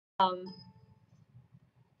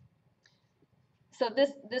So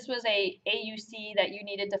this was a AUC that you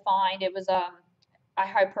needed to find. It was a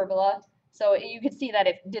hyperbola. So you could see that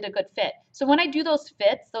it did a good fit. So when I do those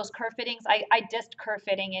fits, those curve fittings, I dissed curve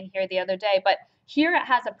fitting in here the other day, but here it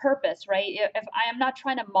has a purpose, right? If I am not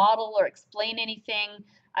trying to model or explain anything,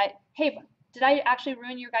 hey, did I actually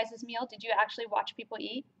ruin your guys' meal? Did you actually watch people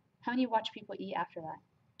eat? How many watch people eat after that?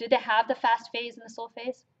 Did they have the fast phase and the slow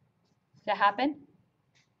phase? Did it happen?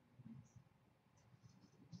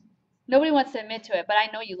 Nobody wants to admit to it, but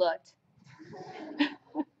I know you looked.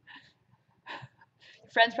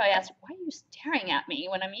 Friends probably ask, why are you staring at me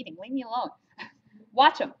when I'm eating? Leave me alone.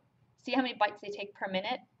 Watch them. See how many bites they take per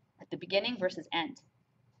minute at the beginning versus end.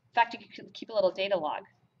 In fact, you could keep a little data log.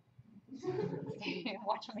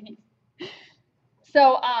 Watch them eat.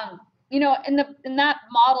 So, you know, in that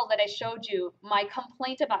model that I showed you, my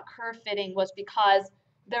complaint about curve fitting was because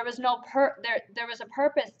there was there was a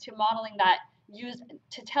purpose to modeling that used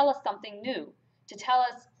to tell us something new, to tell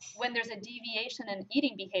us when there's a deviation in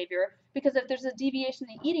eating behavior, because if there's a deviation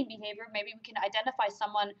in eating behavior, maybe we can identify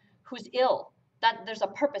someone who's ill, that there's a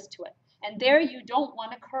purpose to it. And there you don't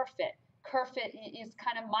want a curve fit. Curve fit is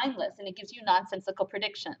kind of mindless and it gives you nonsensical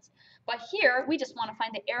predictions. But here, we just want to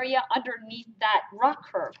find the area underneath that ROC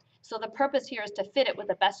curve. So the purpose here is to fit it with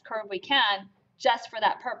the best curve we can just for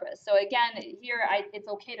that purpose. So again, here it's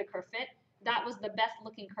okay to curve fit. That was the best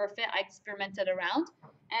looking curve fit I experimented around.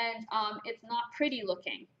 And it's not pretty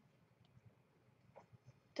looking.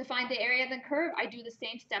 To find the area of the curve, I do the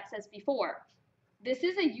same steps as before. This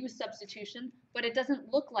is a U substitution, but it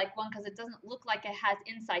doesn't look like one because it doesn't look like it has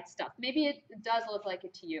inside stuff. Maybe it does look like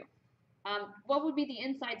it to you. What would be the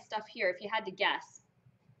inside stuff here if you had to guess?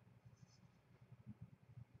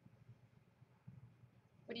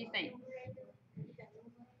 What do you think?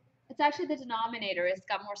 It's actually the denominator. It's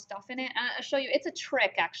got more stuff in it. I'll show you. It's a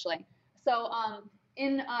trick, actually. So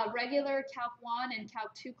in regular Calc 1 and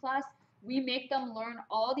Calc 2 class, we make them learn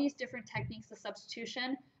all these different techniques of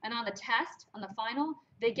substitution. And on the test, on the final,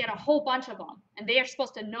 they get a whole bunch of them. And they are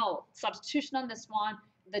supposed to know substitution on this one,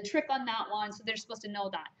 the trick on that one. So they're supposed to know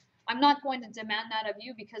that. I'm not going to demand that of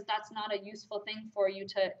you because that's not a useful thing for you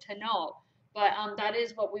to know. But that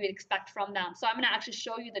is what we would expect from them. So I'm going to actually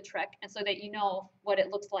show you the trick and so that you know what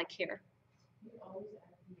it looks like here.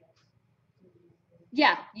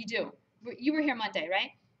 Yeah, you do. You were here Monday,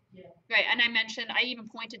 right? Yeah. Right, and I mentioned, I even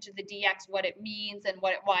pointed to the dx, what it means and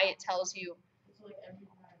why it tells you.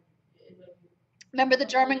 Remember the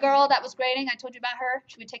German girl that was grading? I told you about her.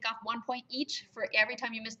 She would take off 1 point each for every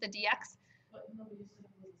time you missed the dx.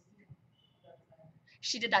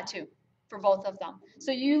 She did that too for both of them.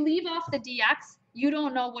 So you leave off the dx, you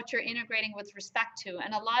don't know what you're integrating with respect to.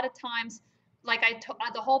 And a lot of times, like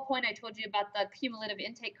the whole point I told you about the cumulative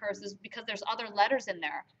intake curves is because there's other letters in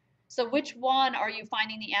there. So which one are you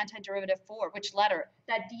finding the antiderivative for? Which letter?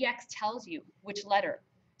 That dx tells you which letter.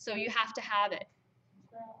 So you have to have it.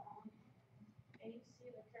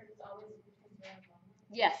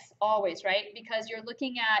 Yes, always, right? Because you're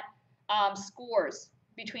looking at scores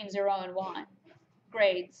between 0 and 1,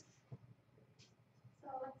 grades. So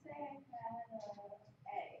let's say I had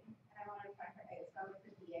A, and I want to find for A, so I would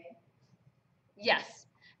put DA. Yes,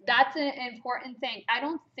 that's an important thing. I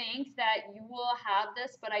don't think that you will have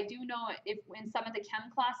this, but I do know if in some of the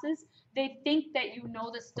chem classes, they think that you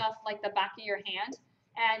know this stuff like the back of your hand,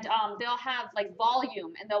 and they'll have like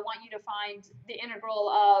volume, and they'll want you to find the integral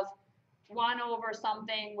of 1 over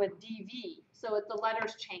something with dv, so the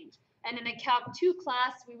letters change. And in a Calc 2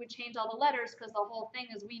 class, we would change all the letters because the whole thing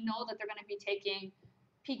is we know that they're going to be taking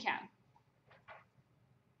PChem.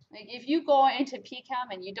 Like if you go into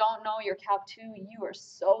PChem and you don't know your Calc 2, you are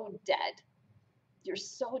so dead. You're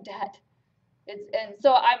so dead. And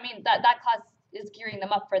so I mean that class is gearing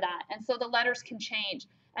them up for that. And so the letters can change.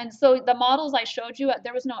 And so the models I showed you,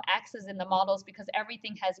 there was no X's in the models because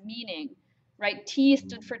everything has meaning, right? T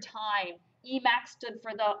stood for time. Emax stood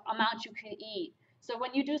for the amount you could eat. So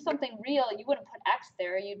when you do something real, you wouldn't put X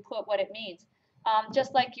there. You'd put what it means.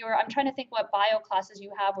 Just like I'm trying to think what bio classes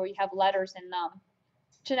you have where you have letters in them.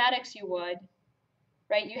 Genetics you would,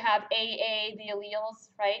 right? You have AA, the alleles,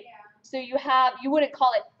 right? Yeah. So you wouldn't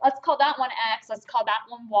call it, let's call that one X, let's call that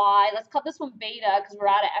one Y, let's call this one beta because we're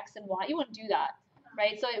out of X and Y. You wouldn't do that,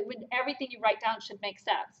 right? So everything you write down should make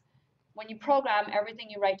sense. When you program,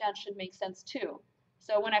 everything you write down should make sense too.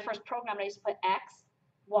 So when I first programmed, I used to put X,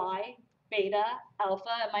 Y, beta,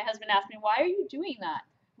 alpha, and my husband asked me, why are you doing that?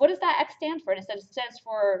 What does that X stand for? And it stands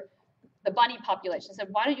for the bunny population. I said,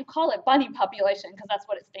 why don't you call it bunny population? Because that's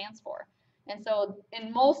what it stands for. And so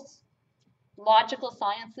in most logical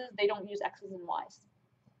sciences, they don't use X's and Y's.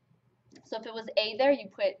 So if it was A there, you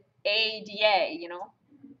put ADA, you know?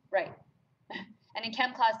 Right. And in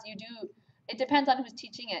chem class, you do, it depends on who's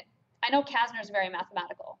teaching it. I know Kasner is very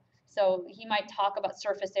mathematical, so he might talk about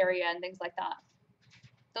surface area and things like that.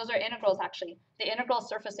 Those are integrals, actually. The integral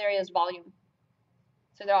surface area is volume.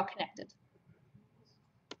 So they're all connected.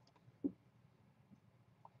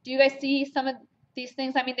 Do you guys see some of these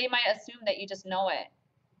things? I mean, they might assume that you just know it.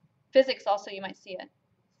 Physics also, you might see it.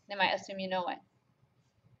 They might assume you know it.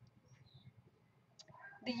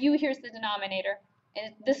 The U here's the denominator.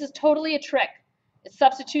 And this is totally a trick. It's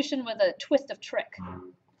substitution with a twist of trick.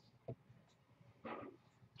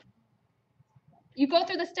 You go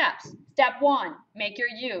through the steps. Step 1, make your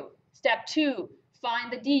U. Step 2,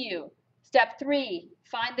 find the du. Step 3,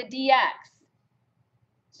 find the dx.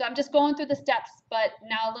 So I'm just going through the steps, but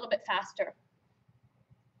now a little bit faster.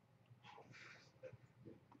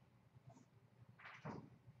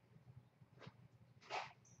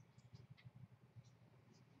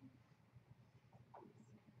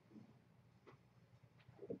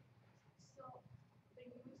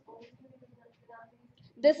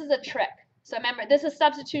 This is a trick. So remember, this is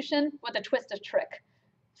substitution with a twist of trick.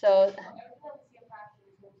 So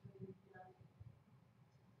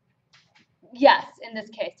yes, in this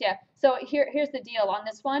case, yeah. So here's the deal on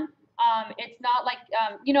this one. It's not like,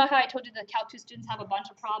 you know how I told you the Calc 2 students have a bunch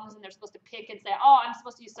of problems and they're supposed to pick and say, oh, I'm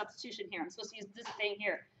supposed to use substitution here. I'm supposed to use this thing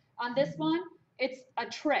here. On this one, it's a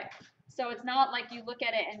trick. So it's not like you look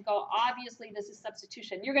at it and go, obviously this is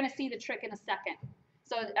substitution. You're going to see the trick in a second.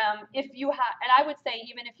 So if you have, and I would say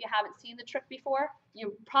even if you haven't seen the trick before,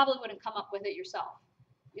 you probably wouldn't come up with it yourself.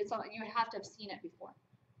 You would have to have seen it before.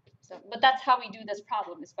 So, but that's how we do this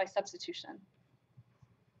problem, is by substitution.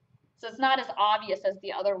 So it's not as obvious as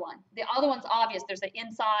the other one. The other one's obvious. There's an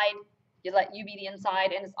inside. You let U be the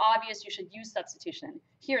inside, and it's obvious you should use substitution.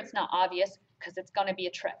 Here it's not obvious because it's going to be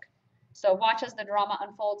a trick. So watch as the drama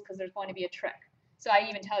unfolds because there's going to be a trick. So I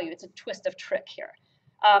even tell you it's a twist of trick here.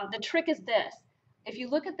 The trick is this. If you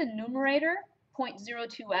look at the numerator,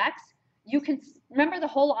 0.02x, you can remember the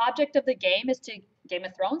whole object of the game is to Game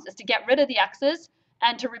of Thrones is to get rid of the x's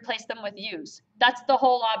and to replace them with u's. That's the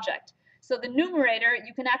whole object. So the numerator,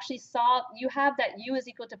 you can actually solve. You have that u is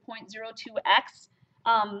equal to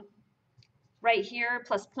 0.02x right here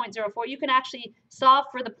plus 0.04. You can actually solve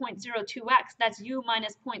for the 0.02x. That's u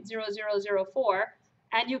minus 0.0004,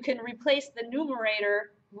 and you can replace the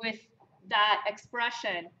numerator with that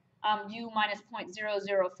expression u minus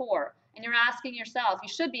 0.004. And you're asking yourself, you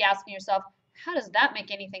should be asking yourself, how does that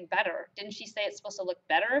make anything better? Didn't she say it's supposed to look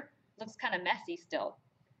better? Looks kind of messy still.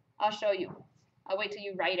 I'll show you. I'll wait till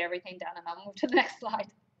you write everything down and I'll move to the next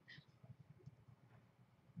slide.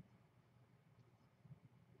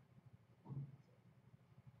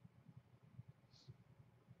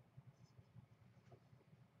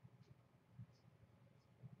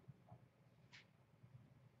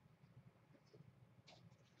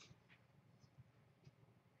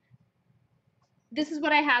 This is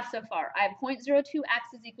what I have so far. I have 0.02x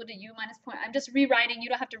is equal to u minus point. I'm just rewriting. You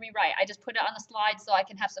don't have to rewrite. I just put it on the slide so I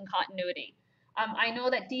can have some continuity. I know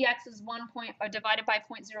that dx is 1 point or divided by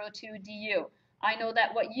 0.02 du. I know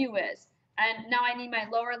that what u is. And now I need my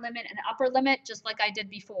lower limit and upper limit just like I did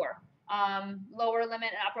before. Lower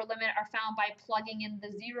limit and upper limit are found by plugging in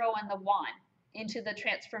the 0 and the 1 into the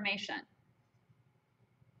transformation.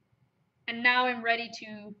 And now I'm ready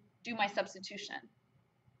to do my substitution.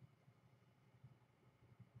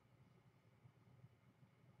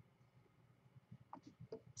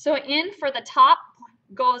 So in for the top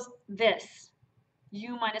goes this,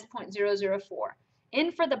 u minus 0.004.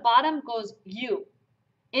 In for the bottom goes u.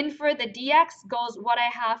 In for the dx goes what I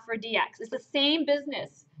have for dx. It's the same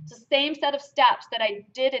business. It's the same set of steps that I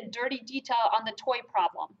did in dirty detail on the toy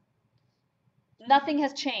problem. Nothing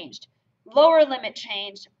has changed. Lower limit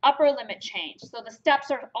changed, upper limit changed. So the steps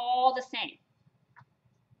are all the same.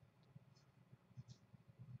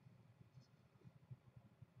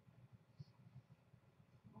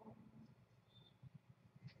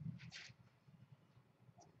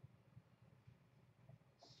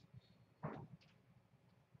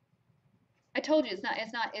 I told you it's not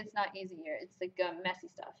easy here. It's like messy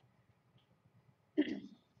stuff.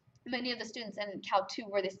 Many of the students in Calc 2,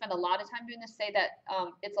 where they spend a lot of time doing this, say that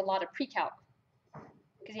it's a lot of pre-calc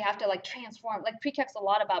because you have to like transform. Like pre-calc's a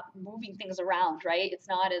lot about moving things around, right? It's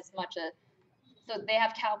not as much a. So they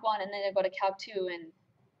have Calc 1 and then they go to Calc 2, and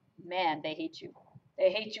man, they hate you.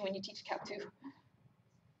 They hate you when you teach Calc 2. Is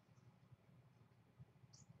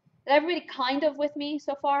everybody kind of with me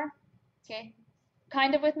so far? Okay.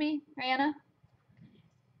 Kind of with me, Rihanna?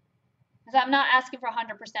 Because I'm not asking for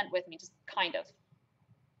 100% with me, just kind of.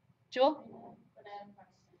 Jewel? But I have a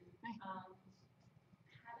question.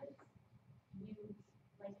 How does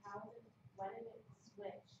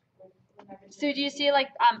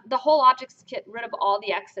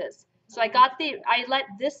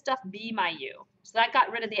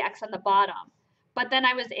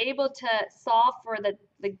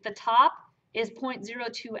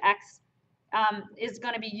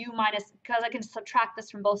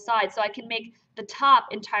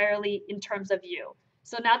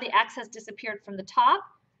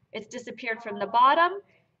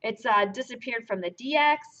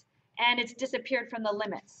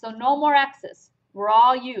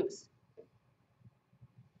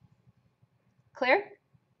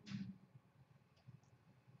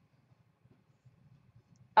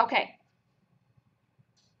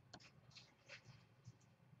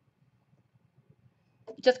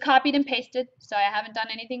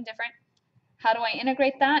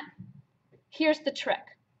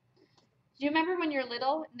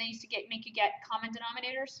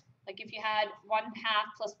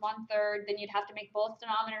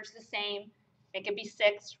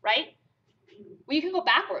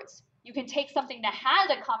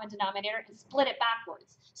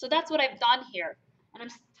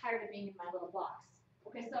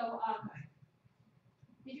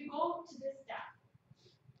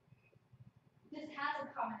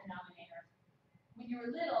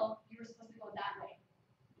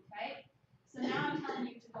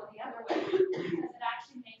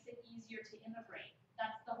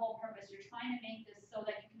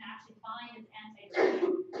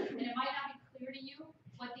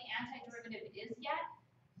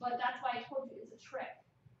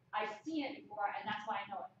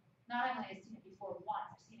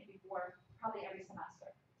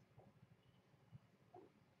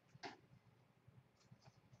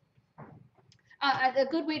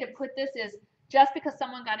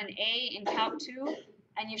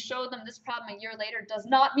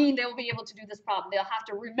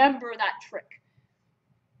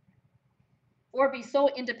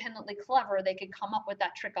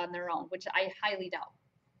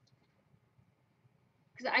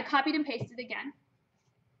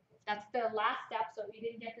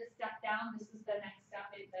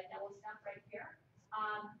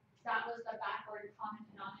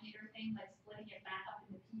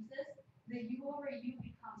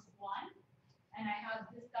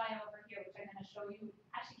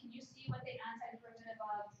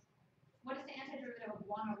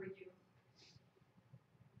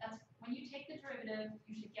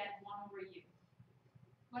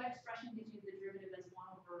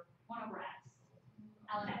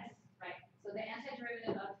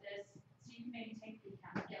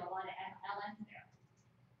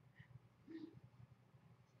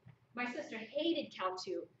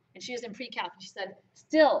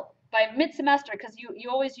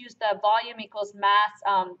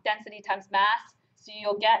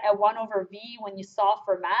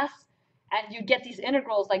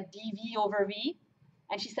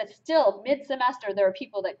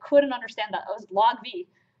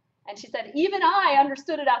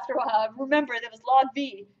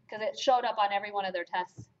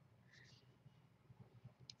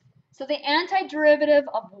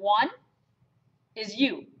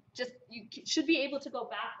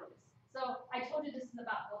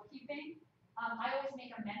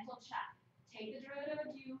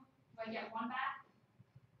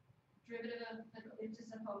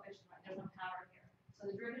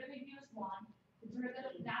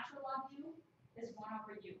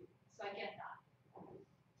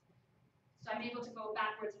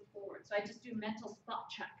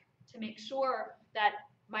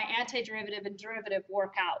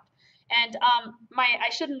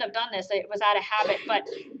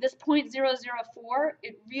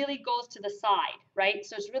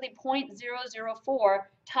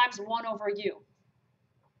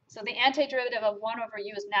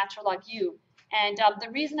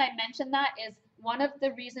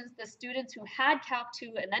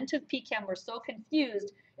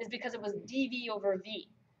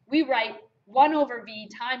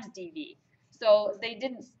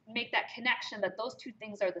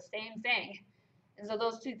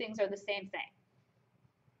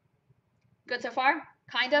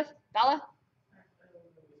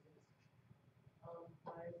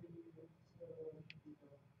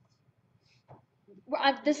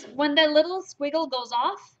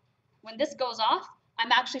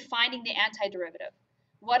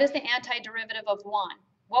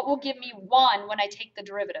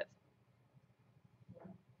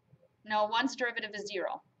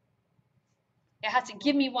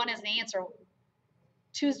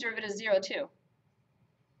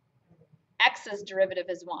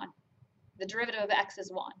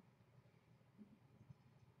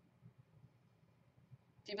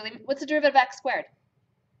Do you believe me? What's the derivative of x squared?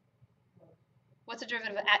 What's the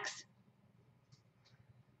derivative of x?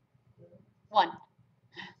 1.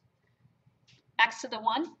 X to the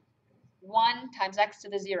 1, 1 times x to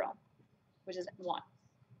the 0, which is 1.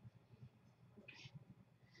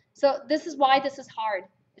 So this is why this is hard.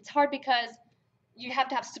 It's hard because you have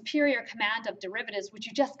to have superior command of derivatives, which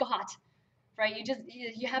you just got, right?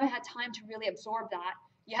 You haven't had time to really absorb that.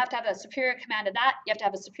 You have to have a superior command of that. You have to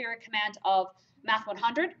have a superior command of Math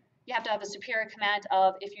 100. You have to have a superior command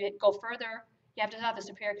of, if you go further, you have to have a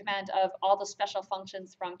superior command of all the special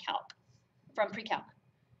functions from calc, from pre-calc.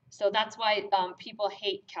 So that's why people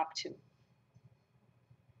hate Calc 2.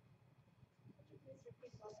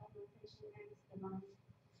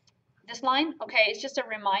 This line, okay, it's just a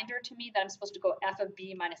reminder to me that I'm supposed to go f of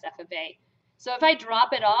b minus f of a. So if I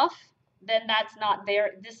drop it off, then that's not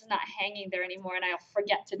there. This is not hanging there anymore, and I'll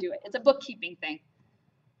forget to do it. It's a bookkeeping thing.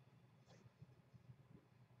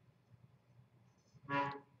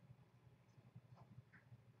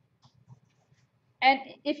 And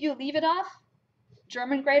if you leave it off,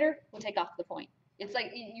 German grader will take off the point. It's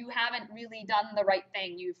like you haven't really done the right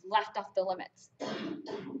thing. You've left off the limits.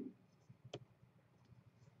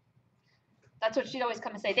 That's what she'd always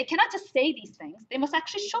come and say. They cannot just say these things. They must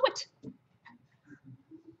actually show it.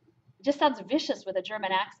 It just sounds vicious with a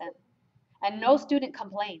German accent. And no student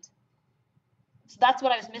complained. So that's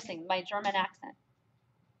what I was missing, my German accent.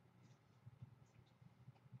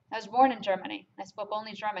 I was born in Germany. I spoke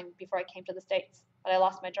only German before I came to the States, but I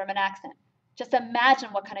lost my German accent. Just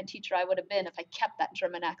imagine what kind of teacher I would have been if I kept that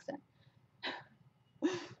German accent.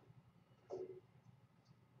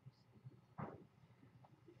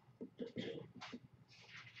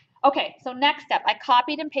 Okay, so next step. I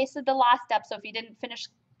copied and pasted the last step, so if you didn't finish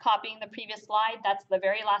copying the previous slide, that's the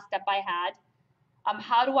very last step I had.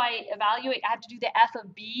 How do I evaluate? I have to do the f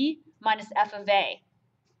of b minus f of a.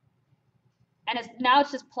 And now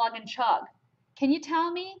it's just plug and chug. Can you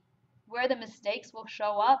tell me where the mistakes will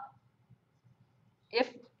show up?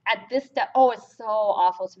 If at this step, oh, it's so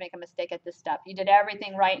awful to make a mistake at this step. You did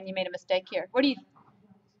everything right and you made a mistake here. Where do you,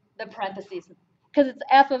 the parentheses, because it's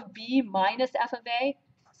f of b minus f of a,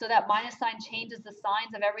 so that minus sign changes the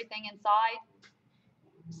signs of everything inside.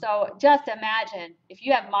 So just imagine, if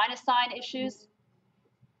you have minus sign issues,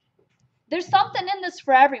 there's something in this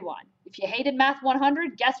for everyone. If you hated Math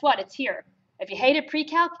 100, guess what? It's here. If you hated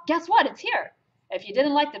pre-calc, guess what? It's here. If you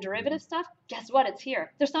didn't like the derivative stuff, guess what? It's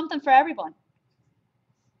here. There's something for everyone.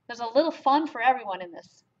 There's a little fun for everyone in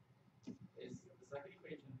this. Is the second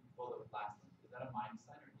equation for the last one, is that a minus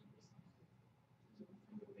sign or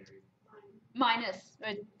equal sign? Minus.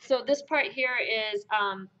 So this part here is,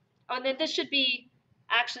 oh, and then this should be,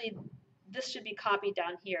 actually, this should be copied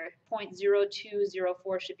down here.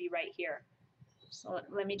 0.0204 should be right here. So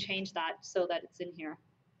let me change that so that it's in here.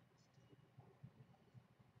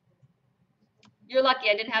 You're lucky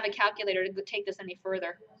I didn't have a calculator to take this any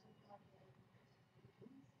further.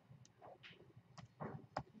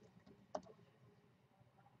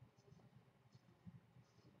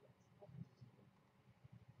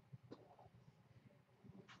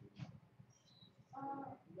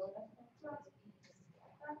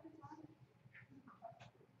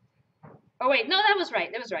 Oh wait, no, that was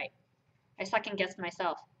right. That was right. I second guessed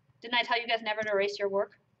myself. Didn't I tell you guys never to erase your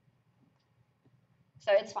work?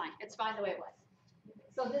 So it's fine. It's fine the way it was.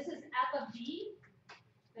 So this is f of b.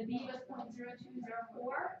 The b was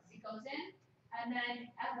 0.0204. It goes in. And then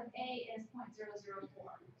f of a is 0.004.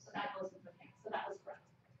 So that goes into the thing. So that was correct.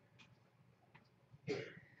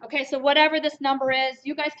 Okay, so whatever this number is,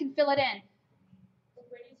 you guys can fill it in.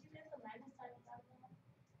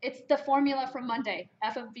 It's the formula from Monday,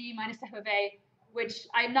 f of b minus f of a, which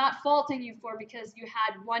I'm not faulting you for because you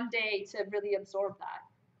had one day to really absorb that.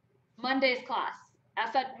 Monday's class,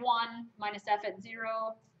 f at 1 minus f at 0. Do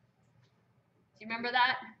you remember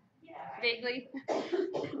that? Yeah. Vaguely?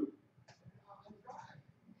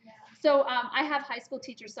 So I have high school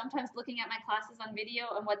teachers sometimes looking at my classes on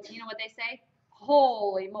video, and you know what they say?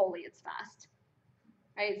 Holy moly, it's fast.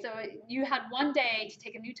 Right? So you had one day to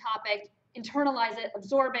take a new topic, internalize it,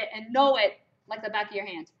 absorb it, and know it like the back of your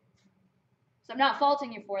hand. So I'm not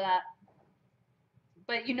faulting you for that.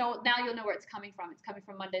 But you know, now you'll know where it's coming from. It's coming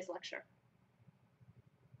from Monday's lecture.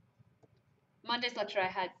 Monday's lecture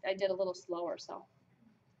I did a little slower, so.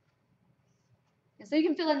 And so you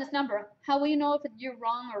can fill in this number. How will you know if you're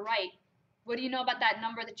wrong or right? What do you know about that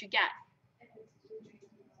number that you get?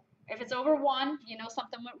 If it's over 1, you know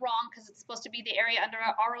something went wrong because it's supposed to be the area under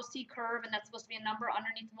a ROC curve, and that's supposed to be a number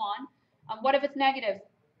underneath 1. What if it's negative?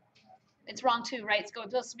 It's wrong too, right? It's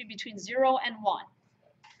supposed to be between 0 and 1.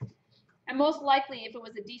 And most likely, if it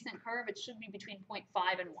was a decent curve, it should be between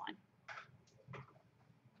 0.5 and 1.